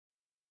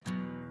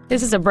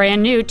This is a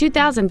brand new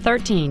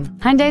 2013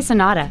 Hyundai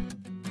Sonata.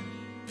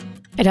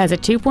 It has a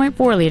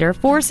 2.4-liter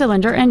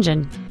four-cylinder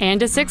engine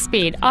and a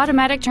 6-speed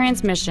automatic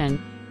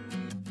transmission.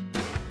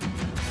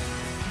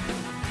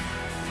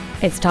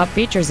 Its top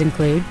features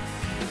include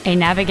a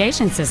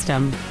navigation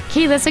system,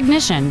 keyless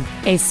ignition,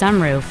 a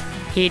sunroof,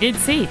 heated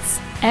seats,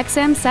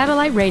 XM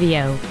satellite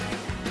radio,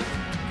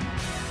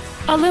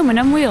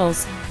 aluminum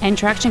wheels, and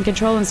traction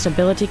control and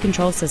stability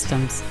control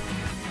systems.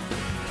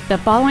 The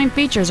following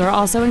features are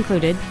also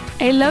included: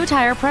 a low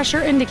tire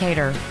pressure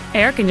indicator,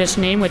 air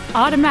conditioning with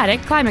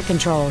automatic climate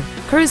control,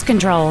 cruise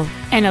control,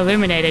 an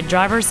illuminated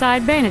driver's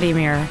side vanity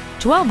mirror,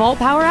 12-volt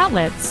power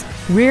outlets,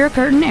 rear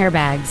curtain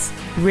airbags,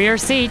 rear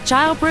seat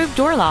child-proof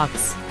door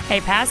locks,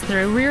 a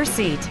pass-through rear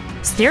seat,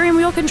 steering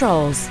wheel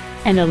controls,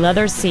 and the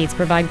leather seats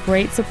provide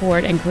great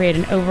support and create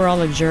an overall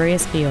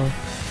luxurious feel.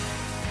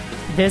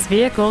 This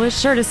vehicle is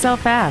sure to sell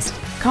fast.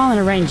 Call and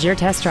arrange your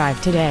test drive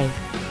today.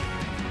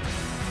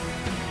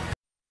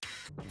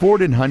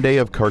 Ford and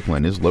Hyundai of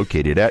Kirkland is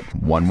located at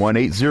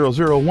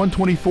 11800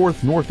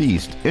 124th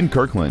Northeast in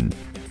Kirkland.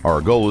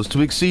 Our goal is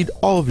to exceed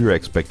all of your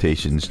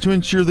expectations to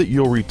ensure that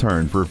you'll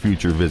return for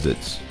future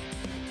visits.